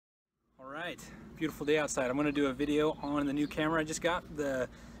Alright, beautiful day outside. I'm going to do a video on the new camera I just got, the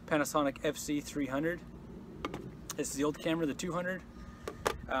Panasonic FZ300. This is the old camera, the 200.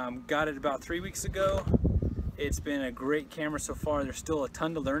 Got it about 3 weeks ago. It's been a great camera so far. There's still a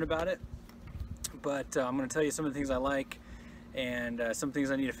ton to learn about it, but I'm going to tell you some of the things I like and some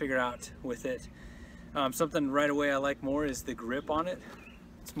things I need to figure out with it. Something right away I like more is the grip on it.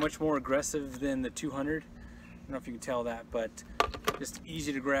 It's much more aggressive than the 200. I don't know if you can tell that, but just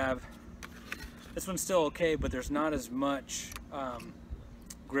easy to grab. This one's still okay, but there's not as much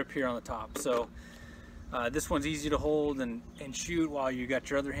grip here on the top. So this one's easy to hold and shoot while you got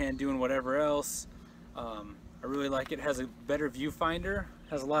your other hand doing whatever else. I really like it. It has a better viewfinder,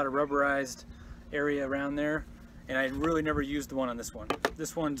 has a lot of rubberized area around there, and I really never used the one on this one.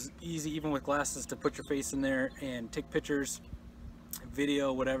 This one's easy, even with glasses, to put your face in there and take pictures,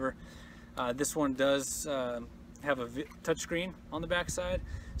 video, whatever. This one does have a touchscreen on the back side,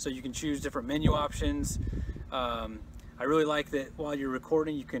 so you can choose different menu options. I really like that while you're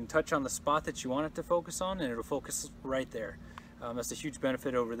recording you can touch on the spot that you want it to focus on and it'll focus right there. That's a huge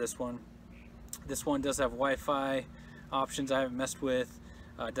benefit over this one. This one does have Wi-Fi options I haven't messed with.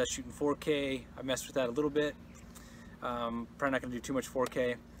 It does shoot in 4K. I messed with that a little bit. Probably not going to do too much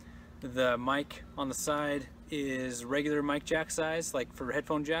 4K. The mic on the side is regular mic jack size, like for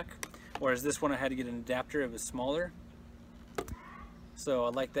headphone jack, whereas this one I had to get an adapter. It was smaller, so I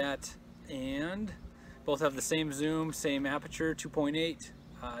like that. And both have the same zoom, same aperture,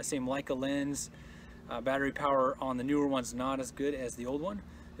 2.8, same Leica lens. Battery power on the newer one's not as good as the old one.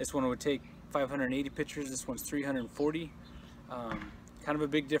 This one would take 580 pictures, this one's 340. Kind of a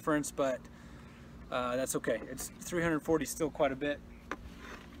big difference, but that's okay. It's 340, still quite a bit.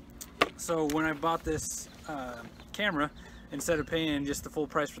 So when I bought this camera, instead of paying just the full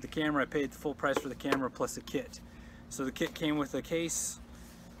price for the camera, I paid the full price for the camera plus a kit. So the kit came with a case.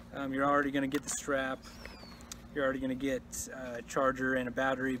 You're already going to get the strap. You're already going to get a charger and a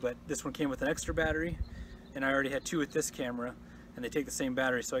battery, but this one came with an extra battery, and I already had two with this camera, and they take the same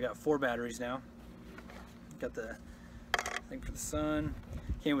battery, so I got 4 batteries now. Got the thing for the sun.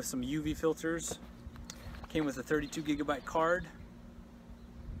 Came with some UV filters. Came with a 32 gigabyte card,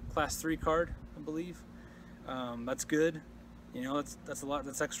 class 3 card, I believe. That's good. You know, that's a lot.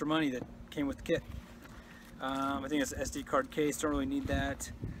 That's extra money that came with the kit. I think it's an SD card case. Don't really need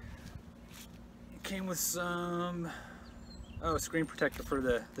that. It came with some screen protector for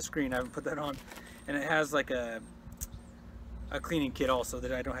the screen. I haven't put that on, and it has like a cleaning kit also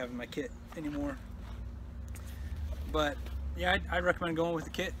that I don't have in my kit anymore. But yeah, I'd recommend going with the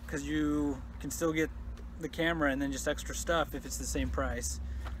kit because you can still get the camera and then just extra stuff if it's the same price.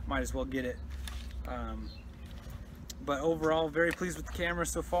 Might as well get it. But overall, very pleased with the camera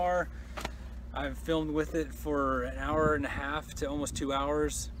so far. I've filmed with it for an hour and a half to almost 2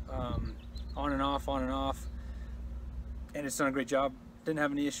 hours, on and off, and it's done a great job. Didn't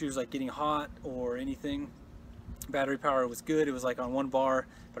have any issues like getting hot or anything. Battery power was good. It was like on 1 bar,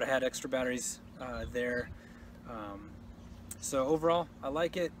 but I had extra batteries there. So overall, I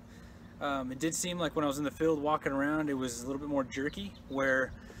like it. It did seem like when I was in the field walking around, it was a little bit more jerky,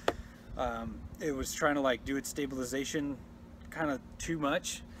 where it was trying to like do its stabilization kind of too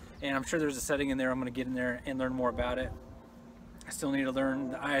much. And I'm sure there's a setting in there. I'm going to get in there and learn more about it. I still need to learn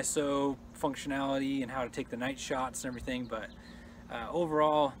the ISO functionality and how to take the night shots and everything, but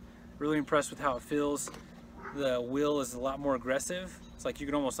overall, really impressed with how it feels. The wheel is a lot more aggressive. It's like you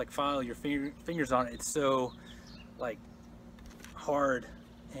can almost like file your fingers on it. It's so like hard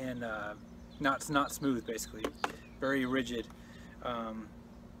and not smooth, basically. Very rigid.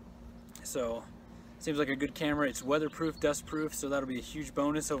 So seems like a good camera. It's weatherproof, dustproof, so that'll be a huge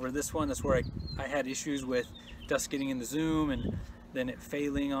bonus over this one. That's where I had issues with dust getting in the zoom and then it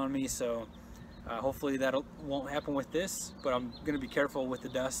failing on me. So hopefully that won't happen with this, but I'm going to be careful with the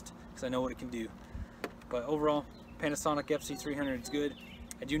dust because I know what it can do. But overall, Panasonic FZ300 is good.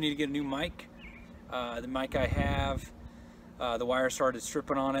 I do need to get a new mic. The mic I have, the wire started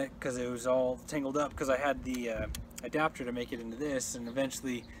stripping on it because it was all tangled up because I had the adapter to make it into this, and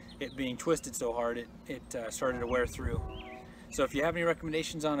eventually it being twisted so hard it started to wear through. So if you have any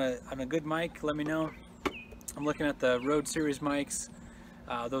recommendations on a good mic, let me know. I'm looking at the Rode Series mics.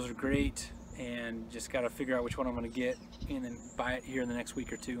 Those are great, and just got to figure out which one I'm going to get and then buy it here in the next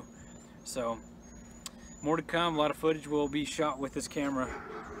week or two. So more to come. A lot of footage will be shot with this camera,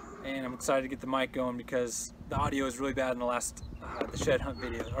 and I'm excited to get the mic going because the audio is really bad in the last the shed hunt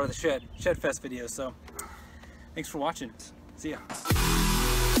video, or the shed fest video. So thanks for watching. See ya.